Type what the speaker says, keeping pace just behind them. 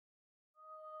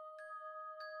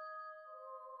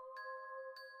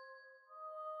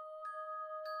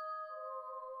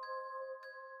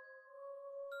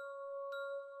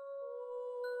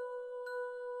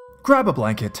grab a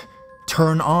blanket,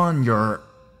 turn on your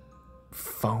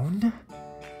phone?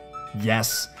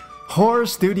 Yes,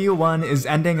 HorrorStudio 1 is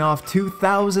ending off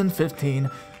 2015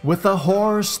 with a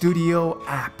HorrorStudio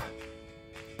app.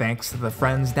 Thanks to the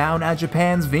friends down at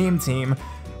Japan's Veeam team,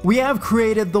 we have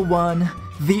created the one,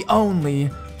 the only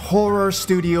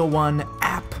HorrorStudio 1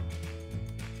 app.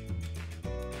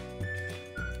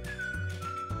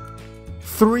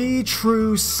 3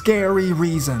 true scary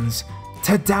reasons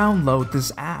to download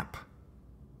this app.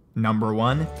 Number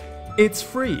 1, it's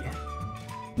free.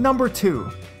 Number 2,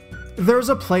 there's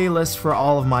a playlist for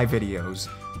all of my videos.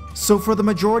 So for the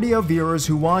majority of viewers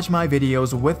who watch my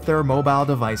videos with their mobile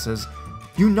devices,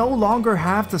 you no longer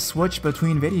have to switch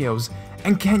between videos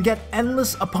and can get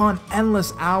endless upon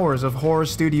endless hours of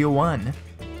HorrorStudio 1.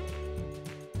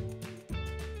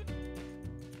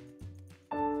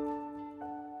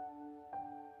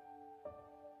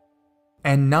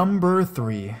 And number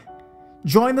 3,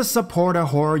 join the Support a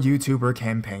Horror YouTuber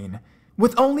campaign.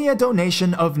 With only a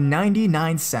donation of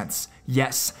 99 cents,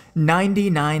 yes,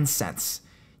 99 cents,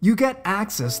 you get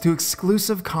access to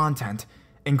exclusive content,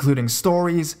 including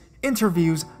stories,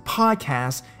 interviews,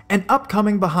 podcasts, and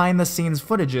upcoming behind-the-scenes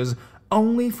footages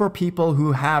only for people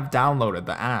who have downloaded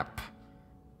the app.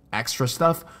 Extra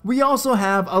stuff, we also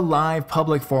have a live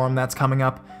public forum that's coming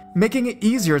up, making it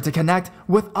easier to connect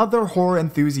with other horror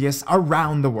enthusiasts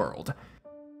around the world.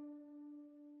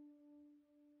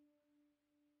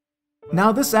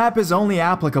 Now this app is only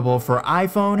applicable for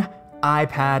iPhone,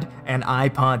 iPad, and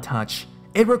iPod Touch.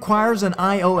 It requires an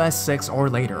iOS 6 or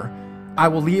later. I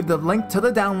will leave the link to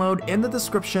the download in the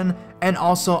description and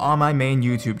also on my main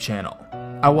YouTube channel.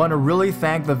 I want to really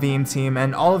thank the Veeam team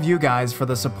and all of you guys for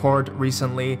the support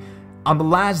recently. On the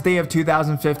last day of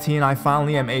 2015, I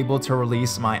finally am able to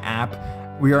release my app.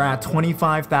 We are at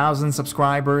 25,000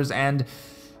 subscribers, and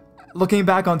looking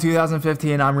back on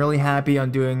 2015, I'm really happy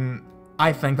on doing,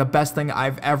 I think, the best thing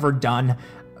I've ever done.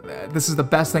 This is the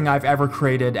best thing I've ever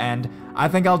created, and I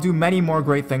think I'll do many more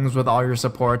great things with all your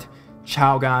support.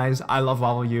 Ciao guys, I love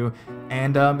all of you,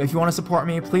 and if you want to support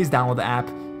me, please download the app.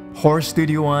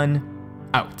 HorrorStudio 1,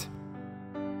 out.